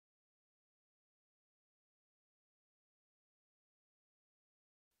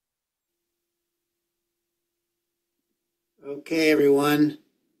Okay, everyone,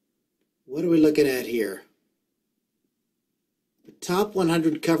 what are we looking at here? The top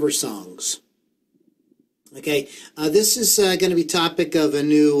 100 cover songs. Okay, this is going to be topic of a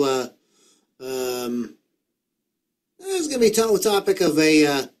new. This is going to be topic of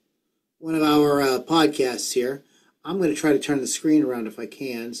a one of our podcasts here. I'm going to try to turn the screen around if I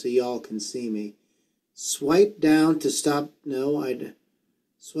can, so y'all can see me. Swipe down to stop. No, I'd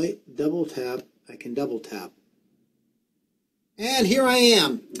swipe, double tap. I can double tap. And here I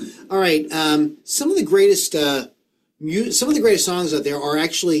am. All right. Some of the greatest songs out there are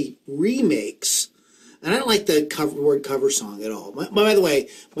actually remakes, and I don't like the word cover song at all. By the way,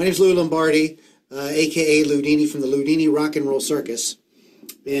 my name is Lou Lombardi, aka Loudini from the Loudini Rock and Roll Circus,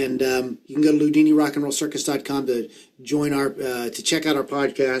 and you can go to LoudiniRockandRollCircus.com to join our to check out our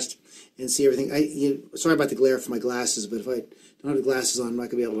podcast and see everything. Sorry about the glare from my glasses, but if I don't have the glasses on, I'm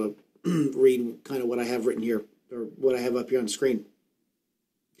not going to be able to read kind of what I have written here, or what I have up here on the screen.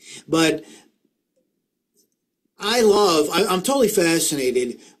 But I'm totally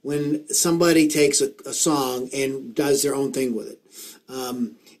fascinated when somebody takes a song and does their own thing with it.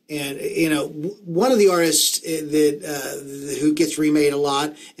 And one of the artists who gets remade a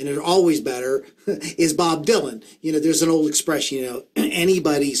lot, and they're always better, is Bob Dylan. There's an old expression,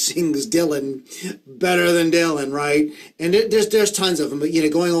 anybody sings Dylan better than Dylan, right? And there's tons of them. But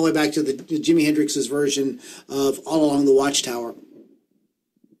going all the way back to the Jimi Hendrix's version of All Along the Watchtower,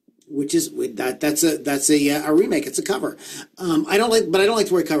 which is that's a remake. It's a cover. I don't like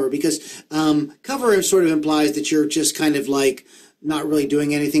the word cover, because cover sort of implies that you're just kind of like not really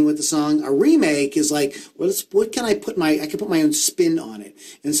doing anything with the song. A remake is like, well, what can I put I can put my own spin on it.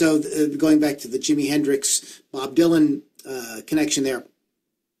 And so going back to the Jimi Hendrix, Bob Dylan connection there,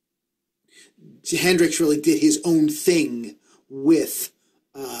 Hendrix really did his own thing with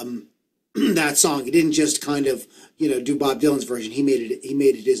that song. He didn't just kind of do Bob Dylan's version. He made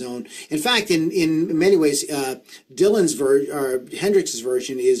it his own. In fact, in many ways, Dylan's version or Hendrix's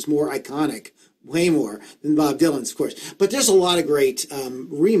version is more iconic, way more than Bob Dylan's, of course. But there's a lot of great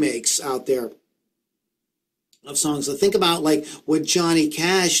remakes out there of songs. So think about like what Johnny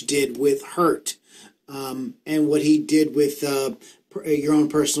Cash did with "Hurt," and what he did with "Your Own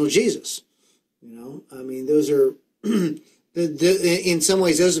Personal Jesus." I mean, those are in some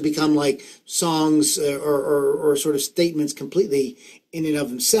ways those have become like songs or sort of statements completely in and of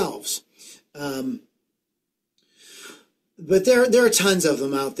themselves. But there are tons of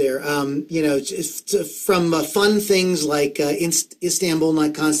them out there. From fun things like Istanbul,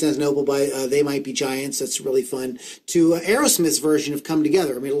 Not Constantinople by They Might Be Giants. That's really fun. To Aerosmith's version of Come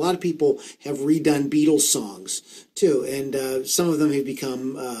Together. I mean, a lot of people have redone Beatles songs too, and some of them have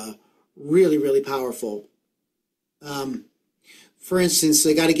become really, really powerful. For instance,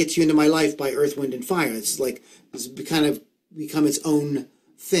 I Got to Get You Into My Life by Earth, Wind and Fire. It's kind of become its own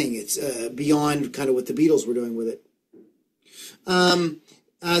thing. It's beyond kind of what the Beatles were doing with it.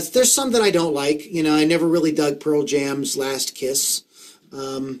 There's some that I don't like. I never really dug Pearl Jam's Last Kiss.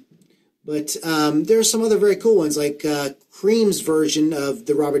 But there are some other very cool ones, like Cream's version of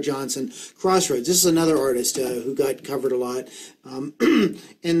the Robert Johnson Crossroads. This is another artist who got covered a lot.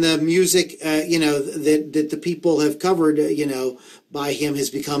 And the music, that the people have covered, by him has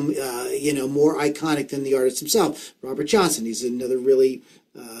become, more iconic than the artist himself. Robert Johnson, he's another really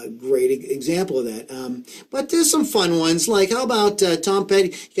great example of that. But there's some fun ones, like how about Tom Petty?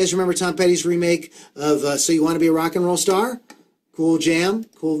 You guys remember Tom Petty's remake of So You Want to Be a Rock and Roll Star? Cool jam,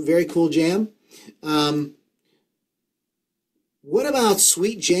 very cool jam. What about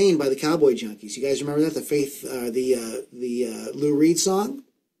Sweet Jane by the Cowboy Junkies? You guys remember that? The Lou Reed song.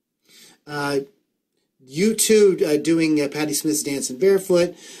 U2 doing Patti Smith's Dancing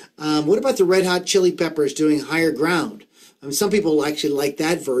Barefoot. What about the Red Hot Chili Peppers doing Higher Ground? I mean, some people actually like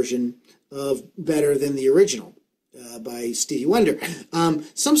that version of better than the original by Stevie Wonder.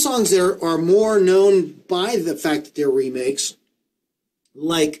 Some songs there are more known by the fact that they're remakes,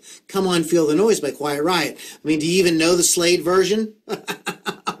 like Come On Feel the Noise by Quiet Riot. I mean, do you even know the Slade version? You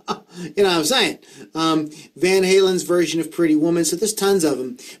know what I'm saying? Van Halen's version of Pretty Woman. So there's tons of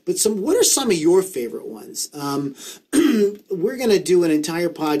them. But what are some of your favorite ones? We're going to do an entire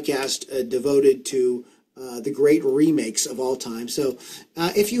podcast devoted to the great remakes of all time. So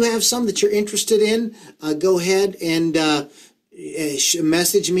if you have some that you're interested in, go ahead and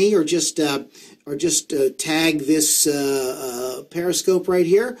message me, or just tag this Periscope right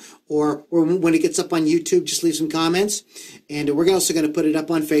here, or when it gets up on YouTube, just leave some comments. And we're also going to put it up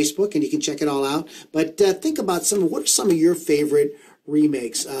on Facebook, and you can check it all out. But think about what are some of your favorite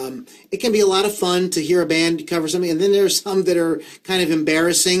remakes. It can be a lot of fun to hear a band cover something, and then there's some that are kind of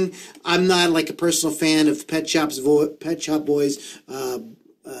embarrassing. I'm not like a personal fan of Pet Shop Boys.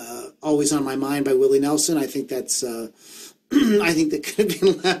 Always on My Mind by Willie Nelson. I think that's I think that could have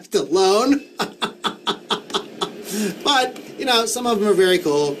been left alone. But some of them are very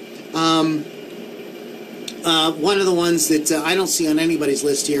cool. One of the ones that I don't see on anybody's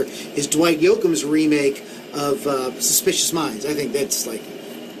list here is Dwight Yoakam's remake of Suspicious Minds. I think that's like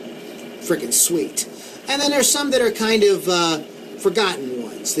freaking sweet. And then there's some that are kind of forgotten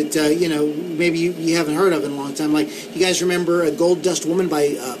ones that maybe you haven't heard of in a long time. Like, you guys remember Gold Dust Woman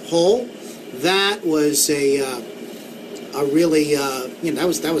by Hole? That was a really that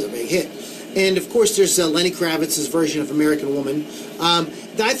was a big hit. And of course there's Lenny Kravitz's version of American Woman.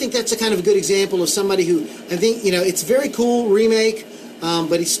 I think that's a kind of a good example of somebody who, I think, it's a very cool remake,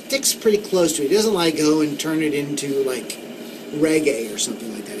 but he sticks pretty close to it. He doesn't like go and turn it into like reggae or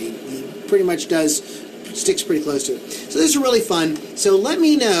something like that. He pretty much sticks pretty close to it. So this is really fun. So let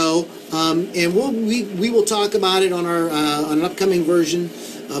me know, and we will talk about it on our on an upcoming version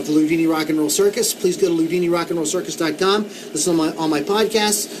of the Loudini Rock and Roll Circus. Please go to LoudiniRockandRollCircus.com. Listen on my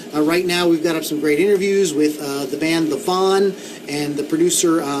podcasts. Right now we've got up some great interviews with the band The Vaughn and the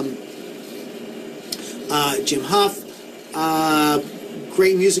producer Jim Huff.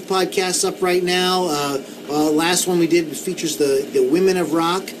 Great music podcasts up right now. Last one we did features the Women of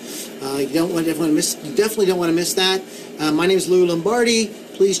Rock. You definitely don't want to miss that. My name is Lou Lombardi.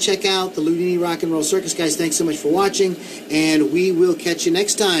 Please check out the Loudini Rock and Roll Circus. Guys, thanks so much for watching, and we will catch you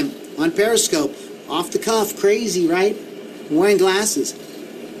next time on Periscope. Off the cuff, crazy, right? I'm wearing glasses.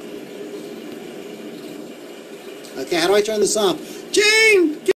 Okay, how do I turn this off?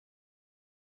 Gene!